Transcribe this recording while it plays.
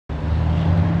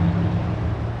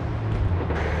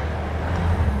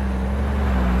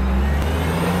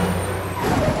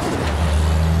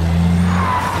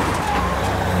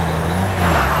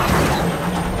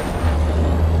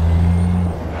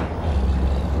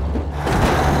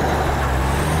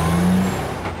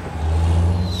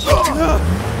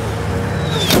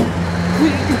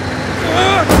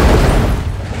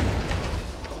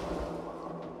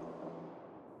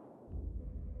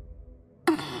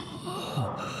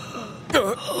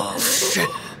Oh, shit.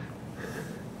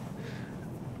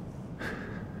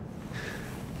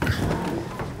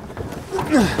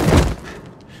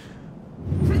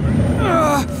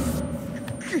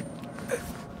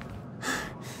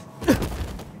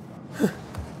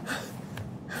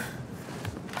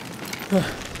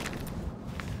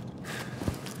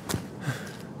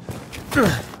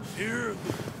 Here,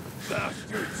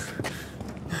 bastards.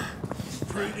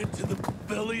 Straight into the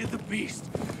belly of the beast,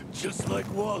 just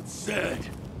like Walt said.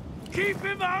 Keep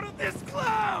him out of this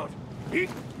cloud! He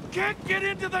can't get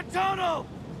into the tunnel!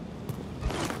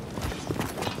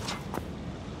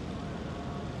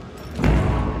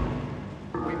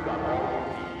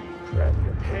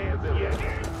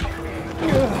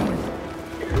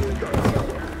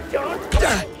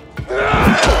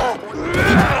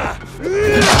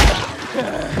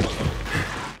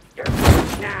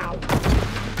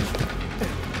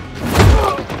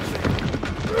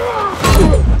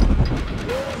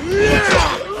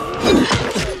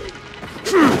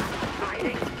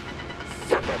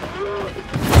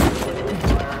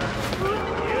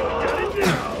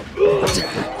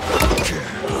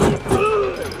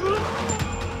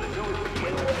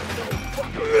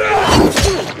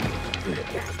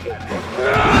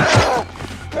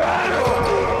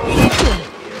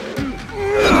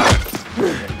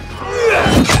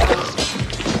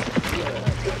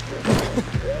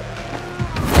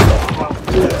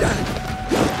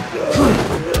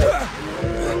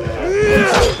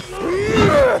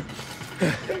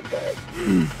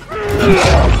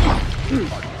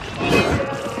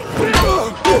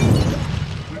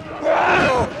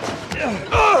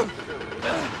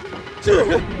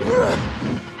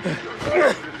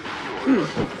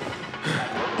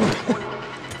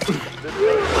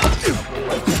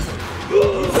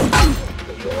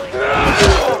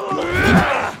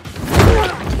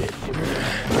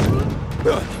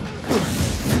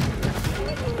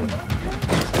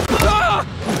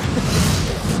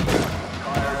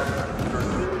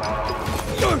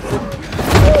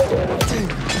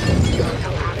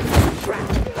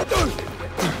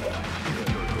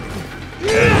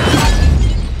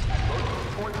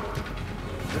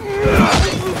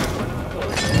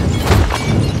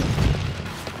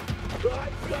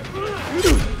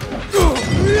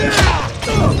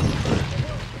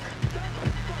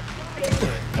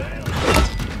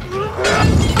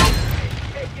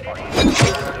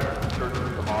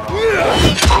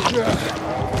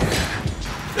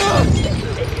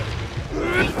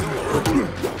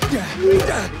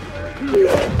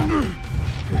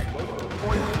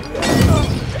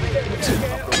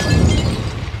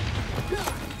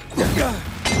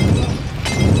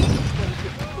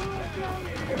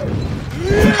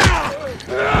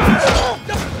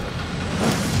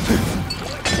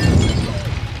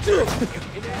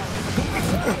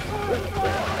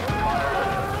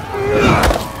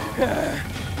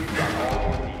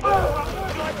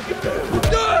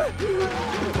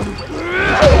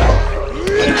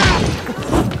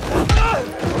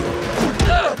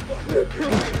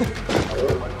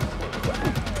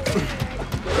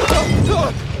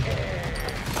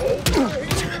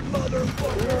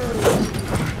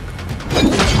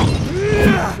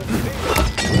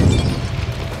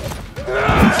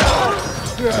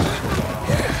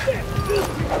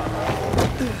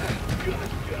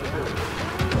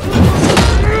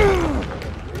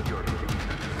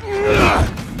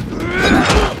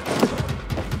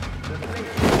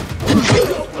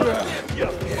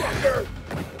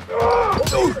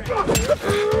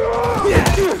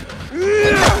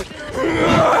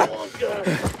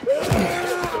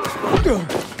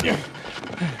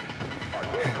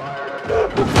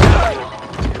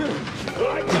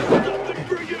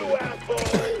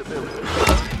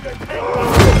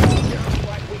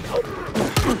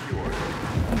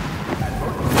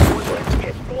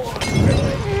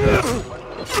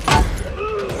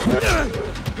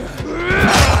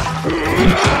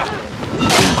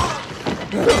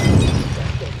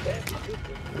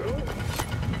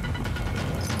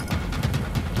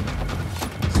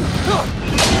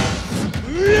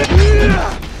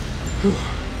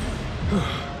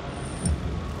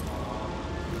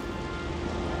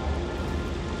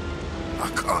 I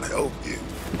can't help you.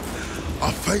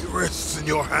 Our fate rests in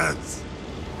your hands.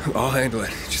 I'll handle it.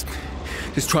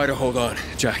 Just try to hold on,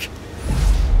 Jack.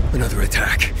 Another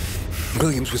attack.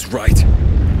 Williams was right.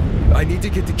 I need to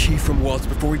get the key from Waltz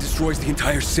before he destroys the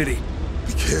entire city.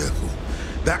 Be careful.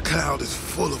 That cloud is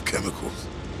full of chemicals.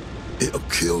 It'll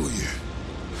kill you.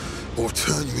 Or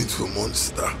turn you into a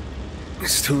monster.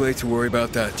 It's too late to worry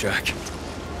about that, Jack.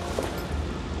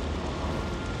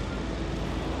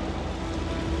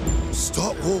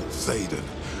 Stop Waltz, Aiden.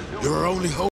 You're our only hope.